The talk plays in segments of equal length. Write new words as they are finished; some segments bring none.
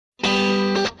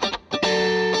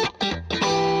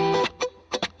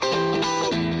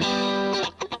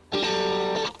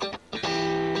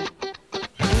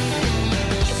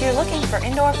For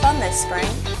indoor fun this spring,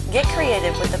 get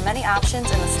creative with the many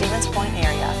options in the Stevens Point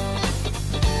area.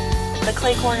 The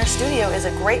Clay Corner Studio is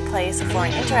a great place for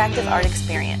an interactive art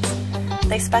experience.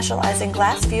 They specialize in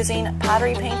glass fusing,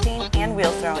 pottery painting, and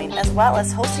wheel throwing, as well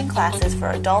as hosting classes for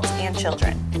adults and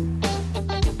children.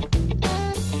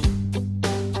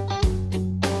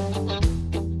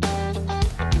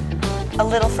 A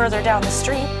little further down the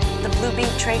street, the Blue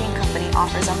Bead Trading Company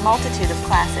offers a multitude of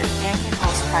classes and can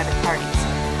host private parties.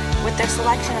 With their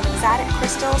selection of exotic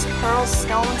crystals, pearls,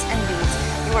 stones, and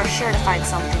beads, you are sure to find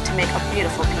something to make a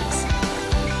beautiful piece.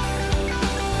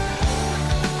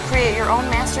 Create your own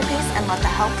masterpiece and let the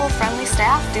helpful, friendly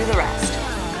staff do the rest.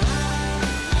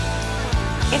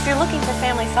 If you're looking for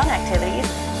family fun activities,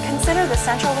 consider the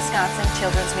Central Wisconsin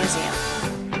Children's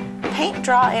Museum. Paint,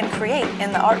 draw, and create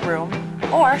in the art room,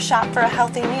 or shop for a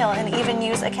healthy meal and even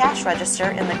use a cash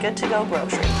register in the Good to Go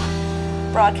grocery.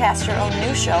 Broadcast your own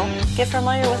news show, get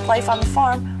familiar with life on the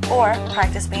farm, or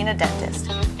practice being a dentist.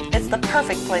 It's the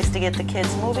perfect place to get the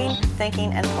kids moving,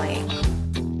 thinking, and playing.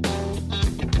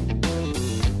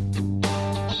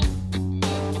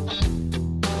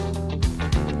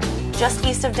 Just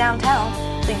east of downtown,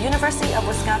 the University of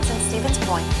Wisconsin-Stevens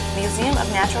Point Museum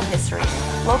of Natural History,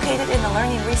 located in the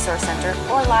Learning Resource Center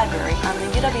or library on the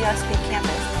UWSP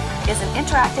campus, is an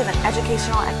interactive and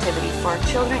educational activity for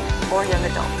children or young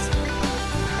adults.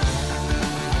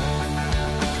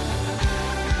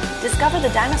 Discover the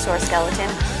dinosaur skeleton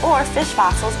or fish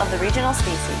fossils of the regional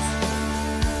species.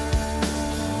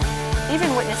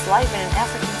 Even witness life in an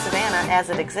African savanna as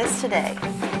it exists today.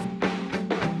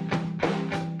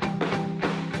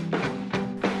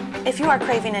 If you are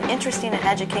craving an interesting and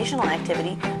educational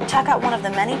activity, check out one of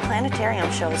the many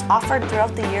planetarium shows offered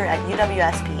throughout the year at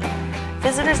UWSP.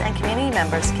 Visitors and community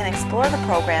members can explore the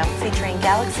program featuring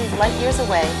galaxies light years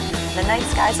away, the night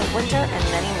skies of winter, and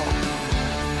many more.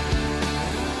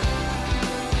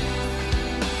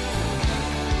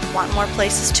 Want more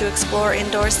places to explore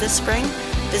indoors this spring?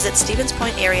 Visit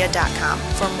StevensPointArea.com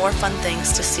for more fun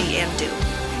things to see and do.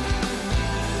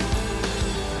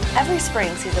 Every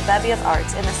spring sees a bevy of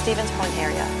arts in the Stevens Point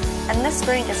area, and this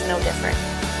spring is no different.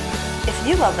 If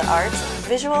you love the arts,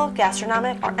 visual,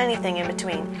 gastronomic, or anything in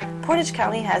between, Portage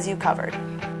County has you covered.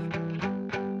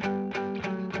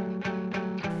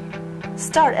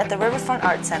 Start at the Riverfront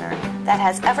Art Center that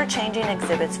has ever-changing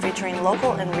exhibits featuring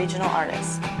local and regional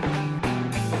artists.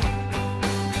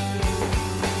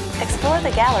 Explore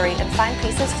the gallery and find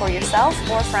pieces for yourself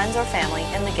or friends or family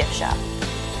in the gift shop.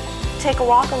 Take a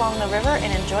walk along the river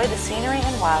and enjoy the scenery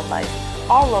and wildlife,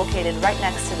 all located right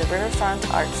next to the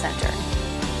Riverfront Art Center.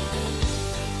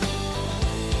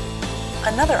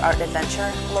 Another art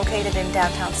adventure, located in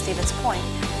downtown Stevens Point,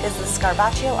 is the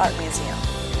Scarbaccio Art Museum.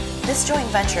 This joint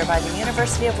venture by the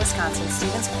University of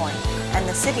Wisconsin-Stevens Point and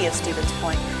the City of Stevens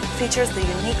Point features the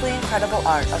uniquely incredible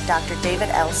art of Dr. David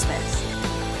L. Smith.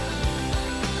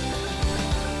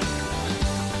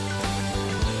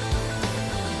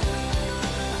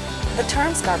 The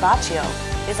term Scarbaccio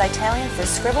is Italian for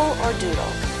scribble or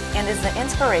doodle and is the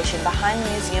inspiration behind the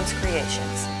museum's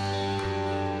creations.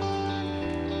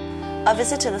 A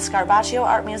visit to the Scarbaccio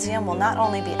Art Museum will not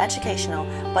only be educational,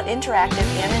 but interactive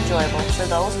and enjoyable for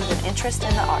those with an interest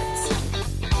in the arts.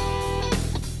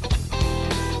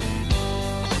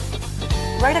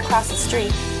 Right across the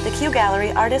street, the Q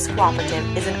Gallery Artists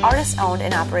Cooperative is an artist-owned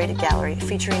and operated gallery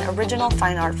featuring original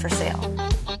fine art for sale.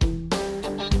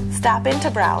 Stop in to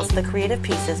browse the creative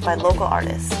pieces by local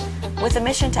artists. With a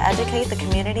mission to educate the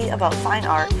community about fine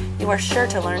art, you are sure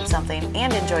to learn something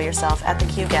and enjoy yourself at the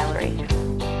Q Gallery.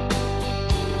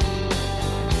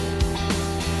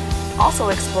 Also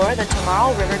explore the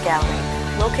Tomorrow River Gallery,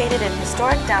 located in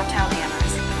historic downtown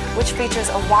Amherst, which features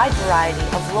a wide variety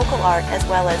of local art as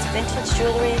well as vintage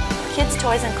jewelry, kids'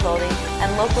 toys and clothing,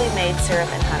 and locally made syrup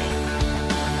and honey.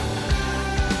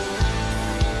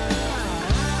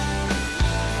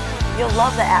 You'll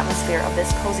love the atmosphere of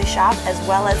this cozy shop as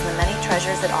well as the many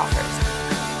treasures it offers.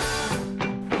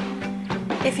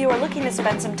 If you are looking to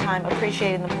spend some time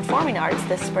appreciating the performing arts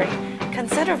this spring,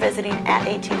 consider visiting at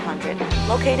 1800,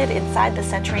 located inside the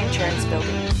Century Insurance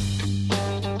Building.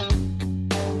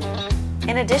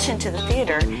 In addition to the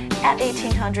theater, at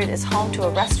 1800 is home to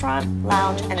a restaurant,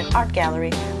 lounge, and an art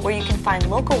gallery where you can find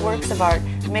local works of art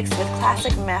mixed with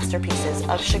classic masterpieces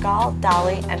of Chagall,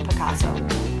 Dali, and Picasso.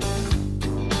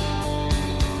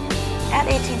 At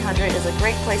 1800 is a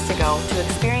great place to go to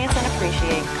experience and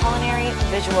appreciate culinary,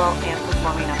 visual, and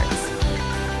performing arts.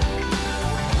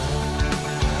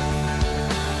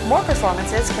 More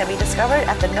performances can be discovered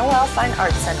at the Noel Fine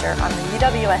Arts Center on the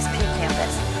UWSP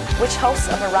campus, which hosts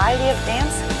a variety of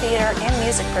dance, theater, and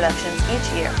music productions each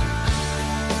year.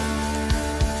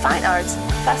 fine arts,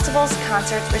 festivals,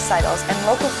 concerts, recitals, and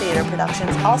local theater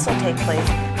productions also take place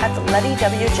at the Letty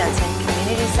W. Jensen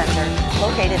Community Center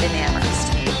located in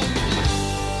Amherst.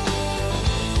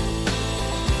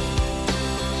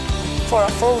 For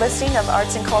a full listing of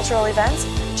arts and cultural events,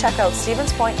 check out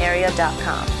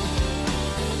StevensPointArea.com.